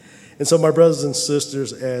And so, my brothers and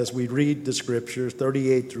sisters, as we read the scriptures,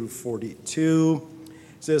 38 through 42, it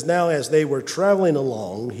says, "Now as they were traveling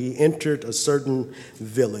along, he entered a certain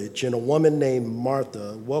village, and a woman named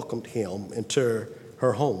Martha welcomed him into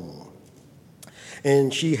her home.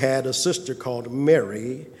 And she had a sister called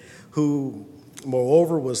Mary, who,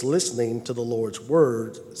 moreover, was listening to the Lord's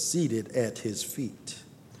word, seated at his feet.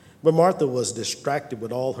 But Martha was distracted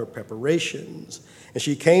with all her preparations. And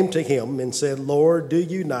she came to him and said, 'Lord, do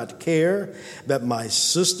you not care that my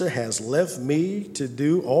sister has left me to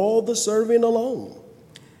do all the serving alone?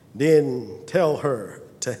 Then tell her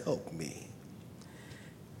to help me.'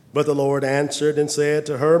 But the Lord answered and said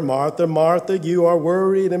to her, 'Martha, Martha, you are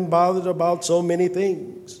worried and bothered about so many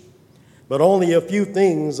things, but only a few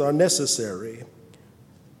things are necessary,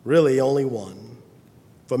 really only one.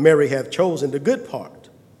 For Mary hath chosen the good part,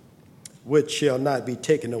 which shall not be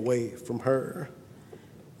taken away from her.'"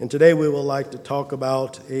 And today we would like to talk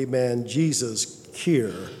about, amen, Jesus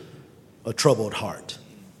cure a troubled heart.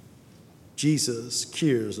 Jesus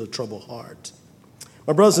cures a troubled heart.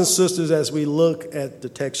 My brothers and sisters, as we look at the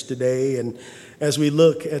text today, and as we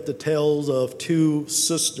look at the tales of two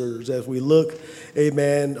sisters, as we look,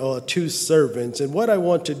 amen, two servants, and what I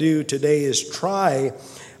want to do today is try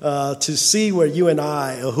to see where you and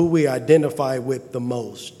I, who we identify with the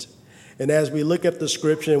most. And as we look at the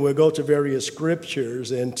scripture, and we'll go to various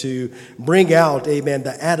scriptures and to bring out, amen,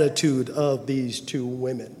 the attitude of these two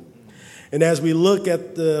women. And as we look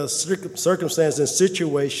at the circumstances and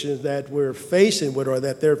situations that we're facing with, or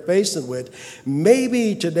that they're facing with,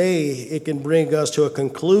 maybe today it can bring us to a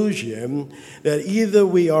conclusion that either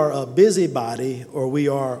we are a busybody or we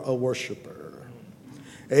are a worshiper.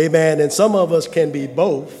 Amen. And some of us can be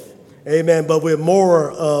both. Amen. But we're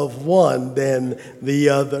more of one than the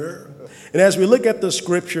other. And as we look at the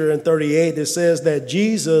scripture in 38, it says that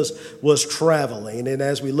Jesus was traveling. And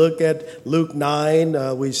as we look at Luke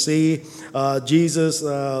 9, we see Jesus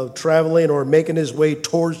traveling or making his way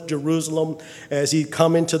towards Jerusalem as he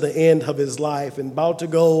coming to the end of his life and about to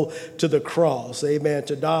go to the cross, amen,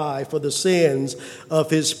 to die for the sins of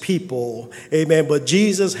his people, amen. But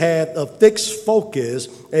Jesus had a fixed focus,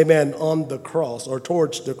 amen, on the cross or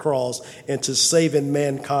towards the cross and to saving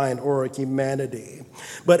mankind or humanity.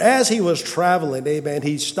 But as he was traveling, amen,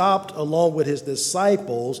 he stopped along with his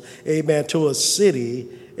disciples, amen, to a city,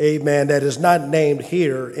 amen, that is not named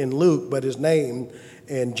here in Luke, but is named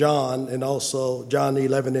in John, and also John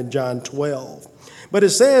 11 and John 12. But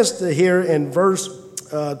it says here in verse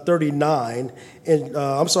 39, and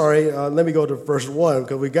let me go to verse 1,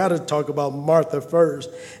 because we got to talk about Martha first.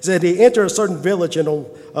 It said he entered a certain village, and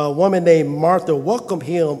a woman named Martha welcomed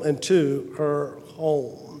him into her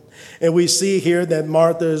home. And we see here that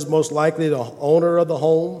Martha is most likely the owner of the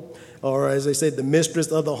home, or as they say, the mistress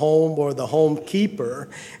of the home, or the home keeper.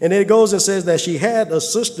 And it goes and says that she had a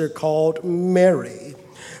sister called Mary,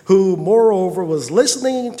 who moreover was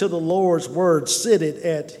listening to the Lord's word seated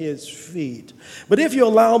at his feet. But if you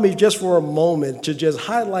allow me just for a moment to just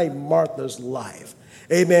highlight Martha's life,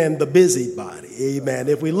 amen, the busybody, amen.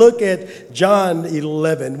 If we look at John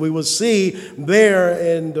 11, we will see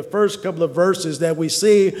there in the first couple of verses that we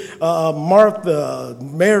see Martha,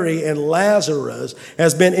 Mary, and Lazarus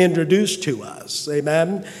has been introduced to us,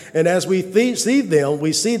 amen. And as we see them,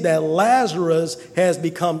 we see that Lazarus has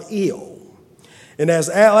become ill. And as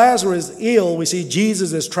Lazarus is ill, we see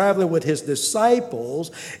Jesus is traveling with his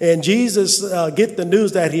disciples, and Jesus gets the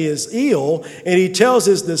news that he is ill, and he tells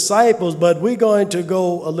his disciples, but we're going to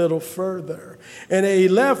go a little further. And he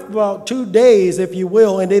left about 2 days, if you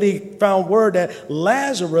will, and then he found word that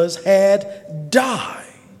Lazarus had died.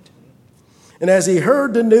 And as he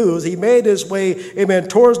heard the news, he made his way, amen,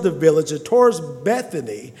 towards the village, towards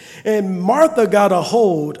Bethany, and Martha got a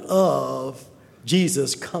hold of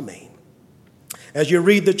Jesus coming. As you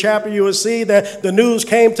read the chapter, you will see that the news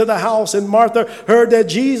came to the house, and Martha heard that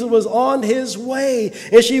Jesus was on his way.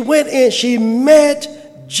 And she went in, she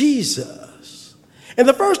met Jesus. And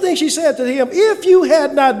the first thing she said to him, if you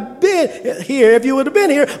had not been here, if you would have been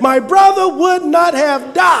here, my brother would not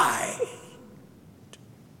have died.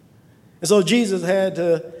 And so Jesus had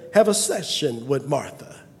to have a session with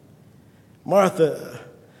Martha. But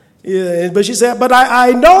she said, but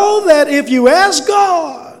I know that if you ask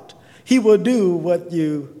God, he will do what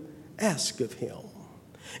you ask of him.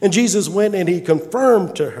 And Jesus went and he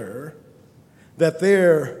confirmed to her that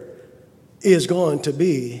there is going to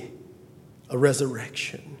be a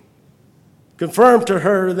resurrection. Confirmed to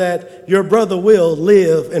her that your brother will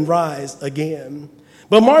live and rise again.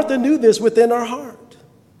 But Martha knew this within her heart.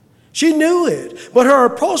 She knew it. But her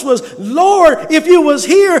approach was, Lord, if you was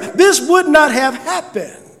here, this would not have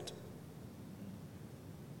happened.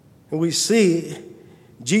 And we see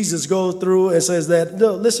Jesus go through and says that,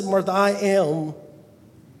 no, listen, Martha, I am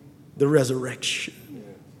the resurrection.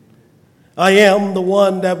 I am the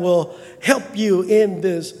one that will help you in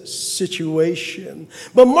this situation.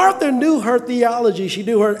 But Martha knew her theology. She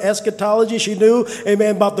knew her eschatology. She knew,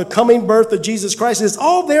 amen, about the coming birth of Jesus Christ. It's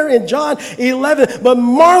all there in John 11. But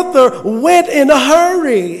Martha went in a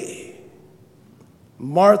hurry.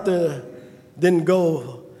 Martha didn't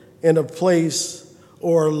go in a place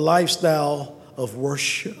or a lifestyle of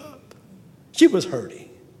worship. She was hurting.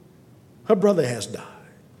 Her brother has died.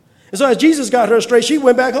 And so as Jesus got her straight, she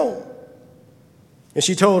went back home. And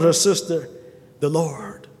she told her sister, the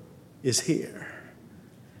Lord is here.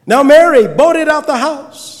 Now Mary bolted out the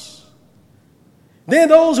house. Then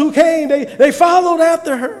those who came, they followed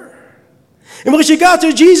after her. And when she got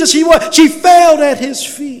to Jesus, she fell at his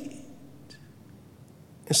feet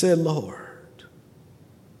and said, Lord,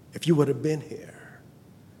 if you would have been here,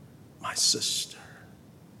 my sister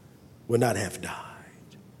would not have died.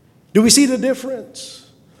 Do we see the difference?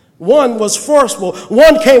 One was forceful.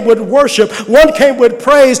 One came with worship. One came with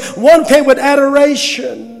praise. One came with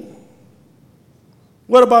adoration.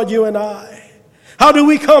 What about you and I? How do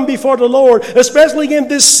we come before the Lord, especially in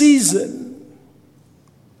this season?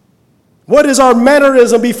 What is our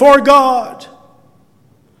mannerism before God?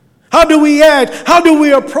 How do we act? How do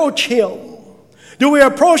we approach him? Do we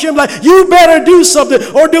approach him like, you better do something?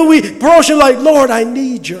 Or do we approach him like, Lord, I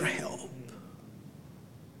need your help?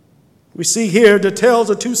 We see here the tales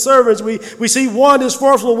of two servants. We see one is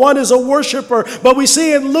forceful, one is a worshiper. But we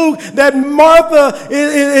see in Luke that Martha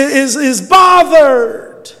is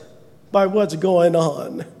bothered by what's going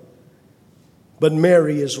on. But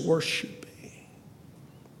Mary is worshiping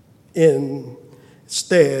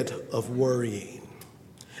instead of worrying.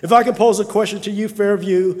 If I can pose a question to you,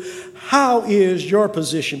 Fairview, how is your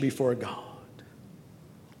position before God?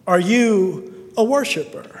 Are you a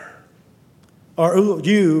worshiper? Are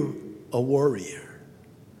you a warrior?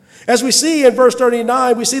 As we see in verse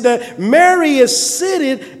 39, we see that Mary is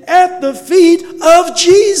sitting at the feet of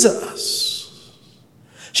Jesus.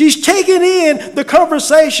 She's taking in the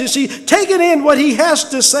conversation. She's taking in what he has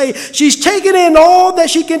to say. She's taking in all that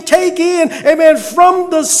she can take in, amen, from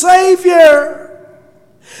the Savior.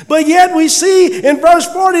 But yet we see in verse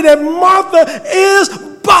 40 that Martha is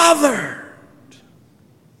bothered.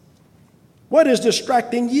 What is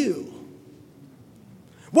distracting you?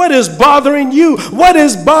 What is bothering you? What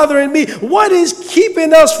is bothering me? What is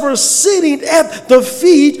keeping us from sitting at the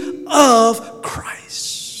feet of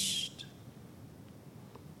Christ?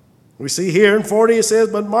 We see here in 40 it says,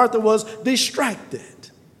 but Martha was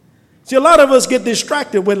distracted. See, a lot of us get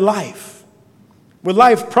distracted with life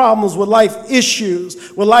problems, with life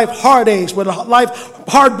issues, with life heartaches, with life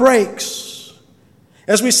heartbreaks.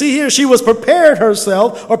 As we see here, she was preparing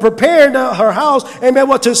herself or preparing her house, amen,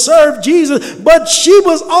 what to serve Jesus, but she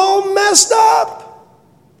was all messed up.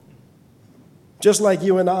 Just like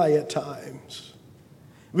you and I at times.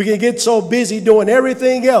 We can get so busy doing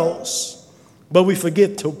everything else, but we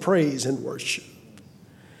forget to praise and worship.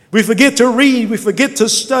 We forget to read, we forget to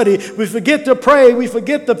study, we forget to pray, we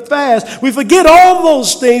forget to fast, we forget all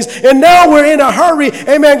those things, and now we're in a hurry,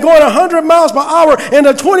 amen, going 100 miles per hour in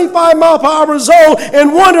a 25 mile per hour zone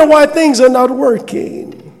and wonder why things are not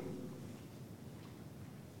working.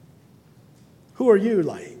 Who are you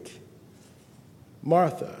like?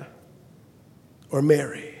 Martha or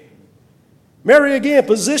Mary? Mary, again,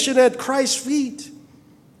 positioned at Christ's feet,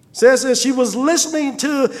 says that she was listening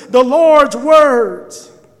to the Lord's words.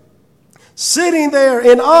 Sitting there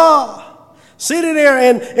in awe, sitting there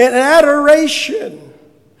in adoration.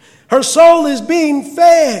 Her soul is being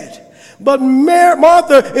fed, but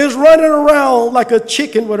Martha is running around like a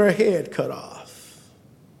chicken with her head cut off.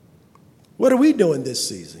 What are we doing this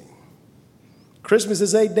season? Christmas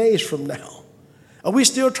is 8 days from now. Are we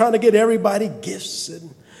still trying to get everybody gifts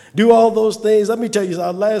and do all those things? Let me tell you,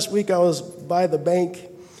 last week I was by the bank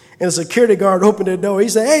and a security guard opened the door. He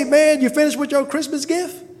said, hey man, you finished with your Christmas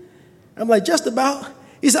gift? I'm like, just about.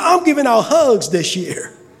 He said, I'm giving out hugs this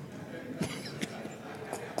year.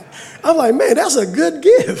 I'm like, man, that's a good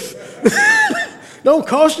gift. Don't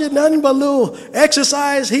cost you nothing but a little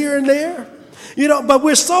exercise here and there. You know, but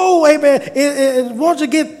we're so, amen, want to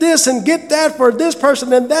get this and get that for this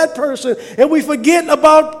person and that person, and we forget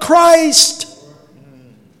about Christ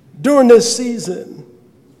during this season.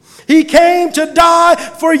 He came to die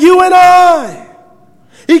for you and I.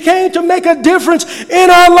 He came to make a difference in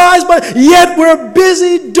our lives, but yet we're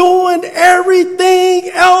busy doing everything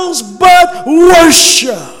else but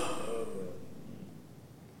worship.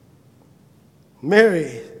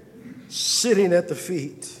 Mary sitting at the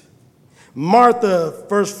feet. Martha,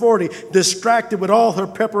 verse 40, distracted with all her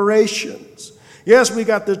preparations. Yes, we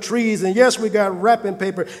got the trees, and yes, we got wrapping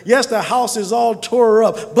paper. Yes, the house is all tore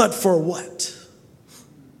up, but for what?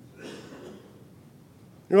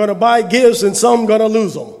 You're going to buy gifts, and some going to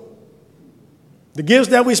lose them. The gifts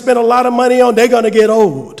that we spend a lot of money on, they're going to get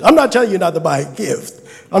old. I'm not telling you not to buy a gift.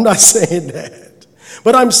 I'm not saying that.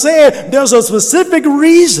 But I'm saying there's a specific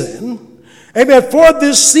reason, amen, for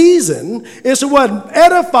this season is to what?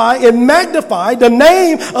 Edify and magnify the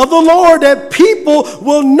name of the Lord, that people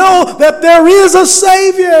will know that there is a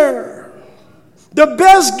Savior. The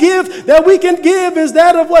best gift that we can give is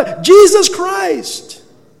that of what? Jesus Christ.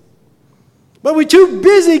 But we're too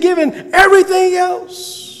busy giving everything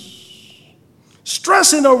else.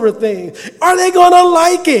 Stressing over things. Are they going to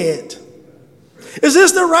like it? Is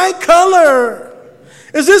this the right color?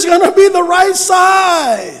 Is this going to be the right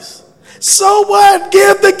size? So what?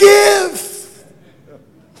 Give the gift.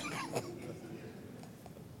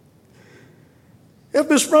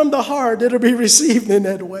 If it's from the heart, it'll be received in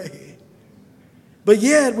that way. But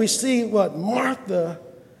yet we see what? Martha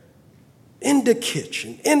in the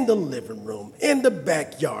kitchen, in the living room, in the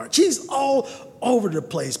backyard. She's all over the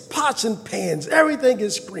place, pots and pans, everything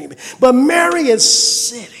is screaming. But Mary is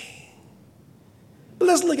sitting. But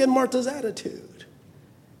let's look at Martha's attitude.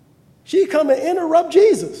 She come and interrupt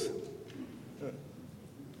Jesus.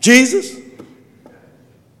 Jesus.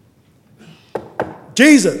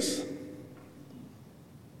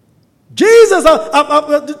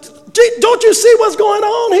 Don't you see what's going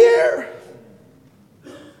on here?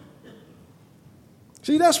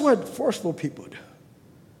 See, that's what forceful people do.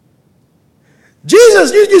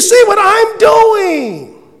 Jesus, you see what I'm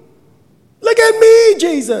doing? Look at me,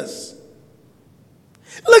 Jesus.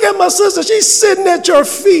 Look at my sister. She's sitting at your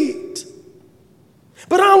feet.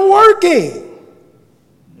 But I'm working.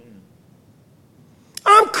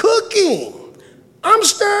 I'm cooking. I'm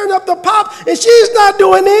stirring up the pot, and she's not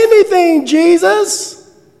doing anything,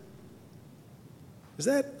 Jesus. Is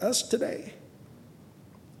that us today?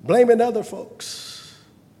 Blaming other folks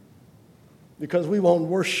because we won't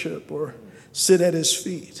worship or sit at his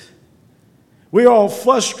feet. We're all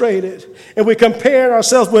frustrated, and we compare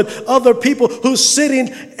ourselves with other people who's sitting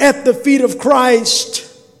at the feet of Christ.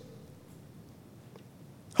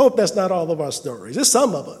 Hope that's not all of our stories. It's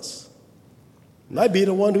some of us. Might be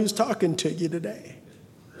the one who's talking to you today.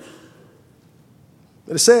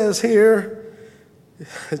 But it says here,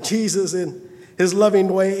 Jesus in his loving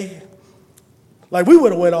way, like we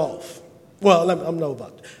would have went off. Well, I don't know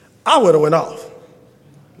about, I would have went off.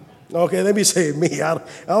 Okay, let me say me. I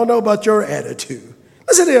don't know about your attitude.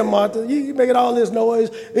 Listen here, Martha. You making all this noise.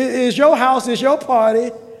 It's your house. It's your party.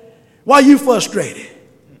 Why are you frustrated?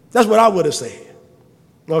 That's what I would have said.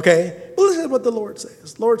 Okay? But listen to what the Lord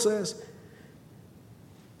says. The Lord says,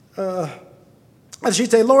 and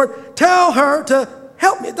she'd say, Lord, tell her to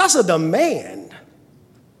help me. That's a demand.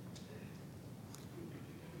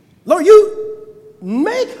 Lord, you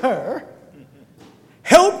make her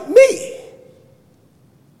help me.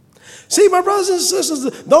 See, my brothers and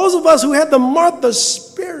sisters, those of us who have the Martha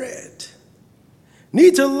spirit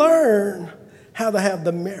need to learn how to have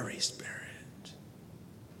the Mary spirit.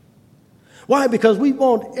 Why? Because we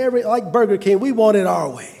want like Burger King, we want it our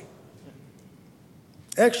way.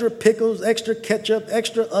 Extra pickles, extra ketchup,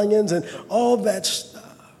 extra onions, and all that stuff.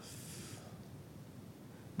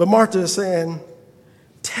 But Martha is saying,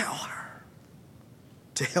 tell her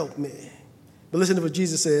to help me. But listen to what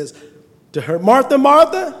Jesus says to her, Martha,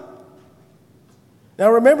 Martha.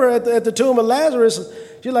 Now remember at the tomb of Lazarus,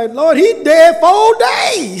 she's like, Lord, he dead 4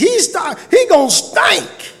 days. He gonna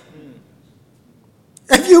stink.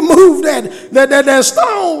 If you move that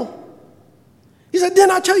stone. He said,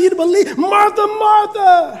 didn't I tell you to believe? Martha,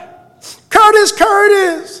 Martha.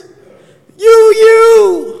 Curtis.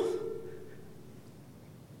 You.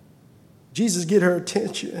 Jesus get her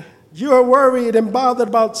attention. You're worried and bothered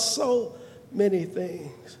about so many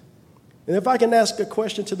things. And if I can ask a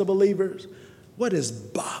question to the believers, what is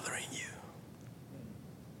bothering you?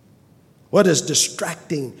 What is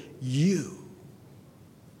distracting you?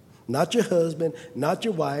 Not your husband, not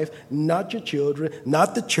your wife, not your children,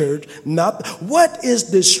 not the church, what is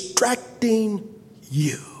distracting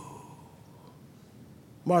you?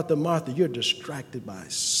 Martha, Martha, you're distracted by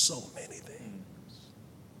so many things.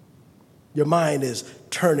 Your mind is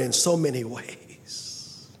turning so many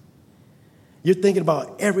ways. You're thinking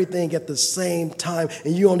about everything at the same time,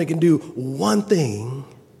 and you only can do one thing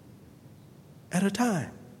at a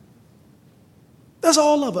time. That's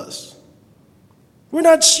all of us. We're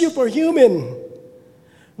not superhuman.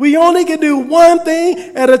 We only can do one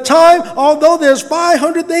thing at a time, although there's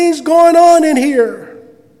 500 things going on in here.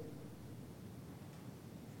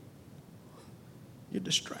 You're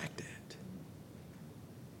distracted.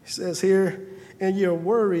 He says here, and you're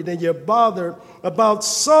worried and you're bothered about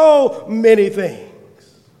so many things.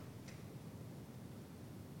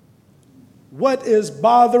 What is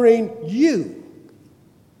bothering you?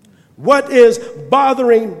 What is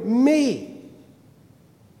bothering me?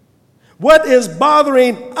 What is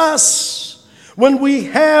bothering us when we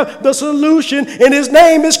have the solution and his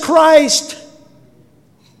name is Christ?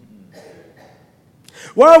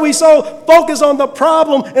 Why are we so focused on the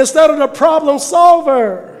problem instead of the problem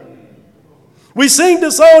solver? We sing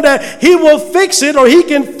the song that he will fix it or he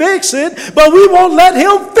can fix it, but we won't let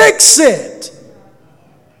him fix it.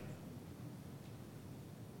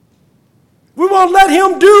 We won't let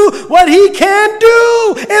him do what he can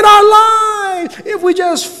do in our lives if we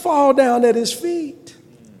just fall down at his feet.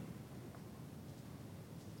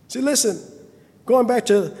 See, listen, going back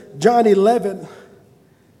to John 11,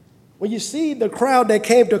 when you see the crowd that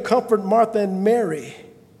came to comfort Martha and Mary,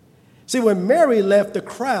 see, when Mary left, the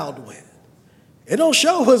crowd went. It don't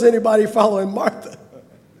show us anybody following Martha.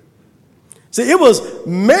 See, it was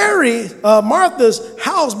Martha's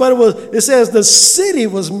house, but it says the city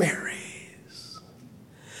was Mary's.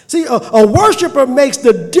 See, a worshiper makes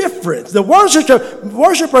the difference. The worshiper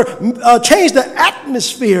changed the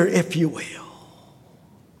atmosphere, if you will.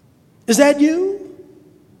 Is that you?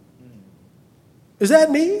 Is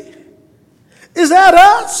that me? Is that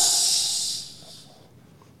us?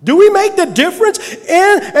 Do we make the difference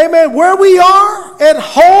in, amen, where we are, at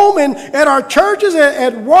home, and at our churches,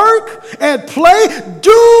 at work, at play?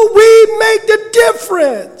 Do we make the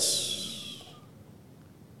difference?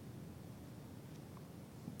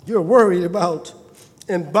 You're worried about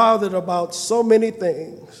and bothered about so many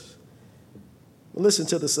things. Listen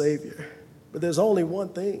to the Savior. But there's only one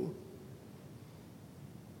thing.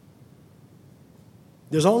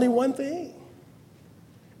 There's only one thing.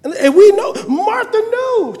 And we know, Martha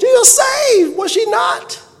knew. She was saved, was she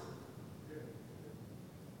not?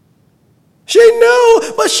 She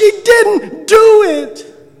knew, but she didn't do it.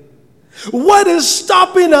 What is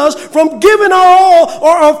stopping us from giving our all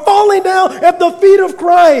or falling down at the feet of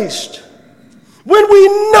Christ when we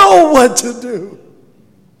know what to do?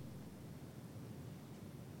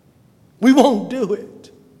 We won't do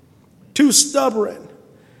it. Too stubborn,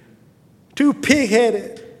 too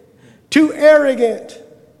pig-headed, too arrogant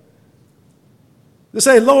to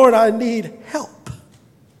say, Lord, I need help.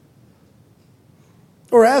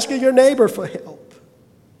 Or asking your neighbor for help.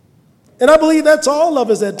 And I believe that's all of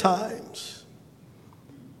us at times.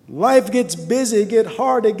 Life gets busy, get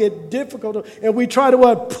hard, it get difficult, and we try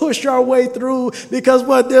to push our way through because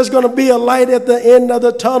there's going to be a light at the end of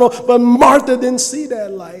the tunnel. But Martha didn't see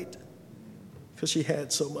that light because she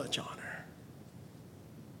had so much on her.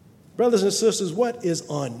 Brothers and sisters, what is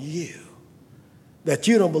on you that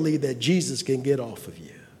you don't believe that Jesus can get off of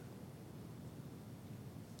you?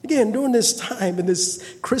 Again, during this time, in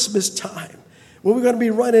this Christmas time, when we're going to be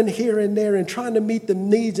running here and there and trying to meet the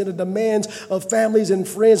needs and the demands of families and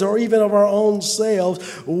friends or even of our own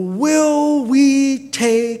selves, will we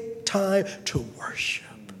take time to worship?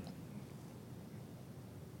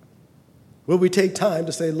 Will we take time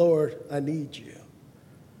to say, Lord, I need you?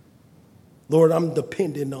 Lord, I'm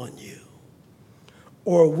dependent on you.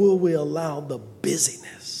 Or will we allow the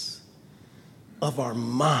busyness of our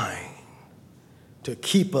mind to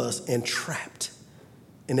keep us entrapped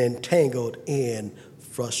and entangled in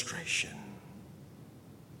frustration?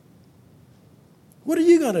 What are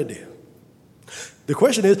you going to do? The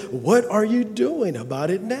question is, what are you doing about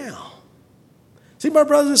it now? See, my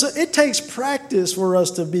brothers and sisters, it takes practice for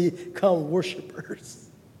us to become worshipers.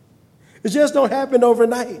 It just don't happen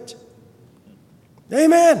overnight.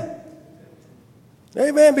 Amen.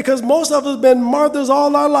 Amen. Because most of us have been Marthas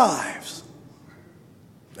all our lives.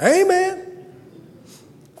 Amen.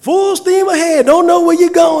 Full steam ahead. Don't know where you're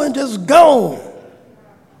going. Just go.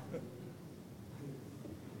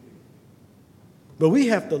 But we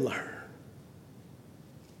have to learn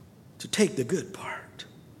to take the good part.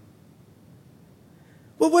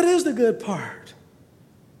 Well, what is the good part?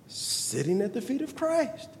 Sitting at the feet of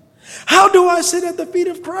Christ. How do I sit at the feet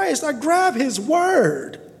of Christ? I grab his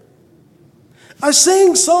word. I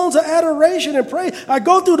sing songs of adoration and praise. I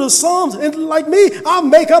go through the Psalms, and like me, I'll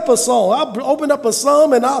make up a song. I'll open up a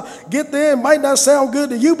psalm, and I'll get there. It might not sound good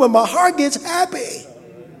to you, but my heart gets happy.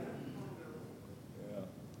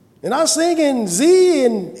 And I sing in Z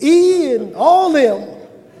and E and all them.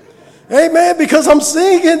 Amen, because I'm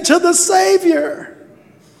singing to the Savior.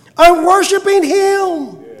 I'm worshiping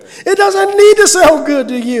him. It doesn't need to sound good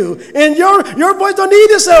to you. And your voice don't need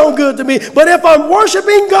to sound good to me. But if I'm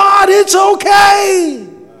worshiping God, it's okay.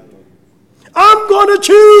 I'm going to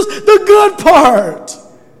choose the good part.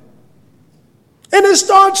 And it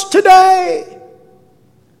starts today.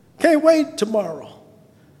 Can't wait tomorrow.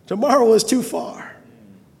 Tomorrow is too far.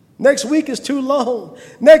 Next week is too long.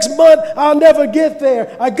 Next month, I'll never get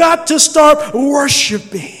there. I got to start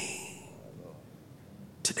worshiping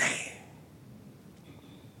today.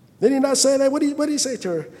 Did he not say that? What did he say to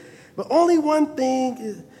her? But only one thing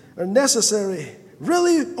is necessary.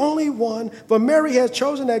 Really, only one. For Mary has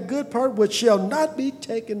chosen that good part which shall not be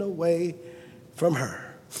taken away from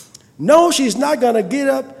her. No, she's not going to get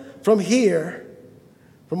up from here,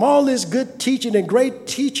 from all this good teaching and great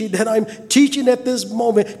teaching that I'm teaching at this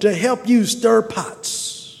moment to help you stir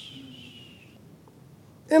pots.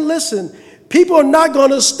 And listen, people are not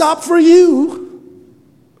going to stop for you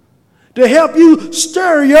to help you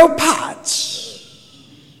stir your pots.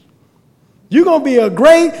 You're going to be a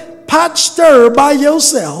great pot stirrer by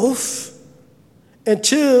yourself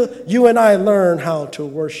until you and I learn how to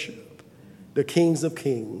worship the Kings of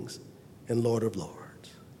Kings and Lord of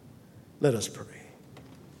Lords. Let us pray.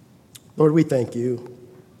 Lord, we thank you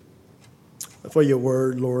for your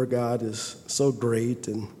word, Lord God, is so great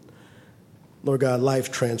and, Lord God,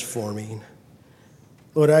 life transforming.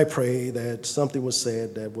 Lord, I pray that something was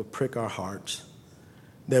said that would prick our hearts,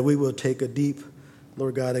 that we will take a deep,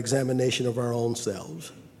 Lord God, examination of our own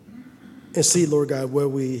selves and see, Lord God, where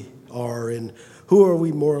we are and who are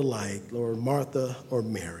we more like, Lord, Martha or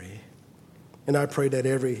Mary. And I pray that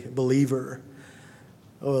every believer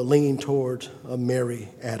lean towards a Mary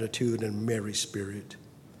attitude and Mary spirit,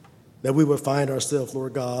 that we would find ourselves,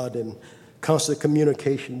 Lord God, in constant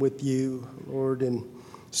communication with you, Lord, and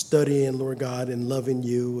studying, Lord God, and loving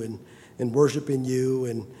you and worshiping you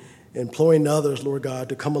and employing others, Lord God,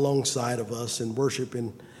 to come alongside of us and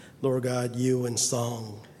worshiping, Lord God, you in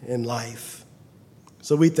song and life.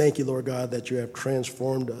 So we thank you, Lord God, that you have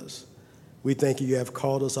transformed us. We thank you have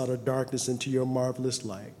called us out of darkness into your marvelous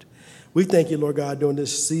light. We thank you, Lord God, during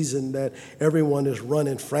this season that everyone is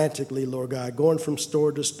running frantically, Lord God, going from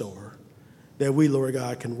store to store, that we, Lord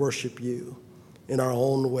God, can worship you in our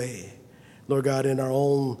own way. Lord God, in our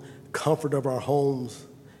own comfort of our homes.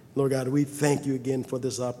 Lord God, we thank you again for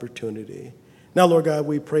this opportunity. Now, Lord God,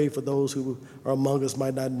 we pray for those who are among us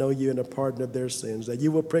might not know you and the pardon of their sins, that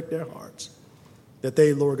you will prick their hearts, that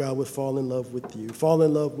they, Lord God, would fall in love with you, fall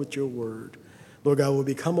in love with your word. Lord God, will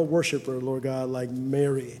become a worshiper, Lord God, like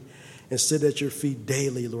Mary, and sit at your feet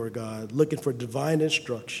daily, Lord God, looking for divine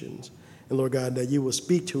instructions. And, Lord God, that you will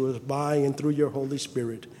speak to us by and through your Holy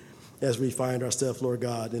Spirit as we find ourselves, Lord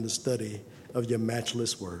God, in the study of your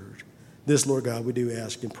matchless word. This, Lord God, we do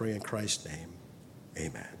ask and pray in Christ's name.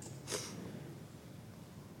 Amen.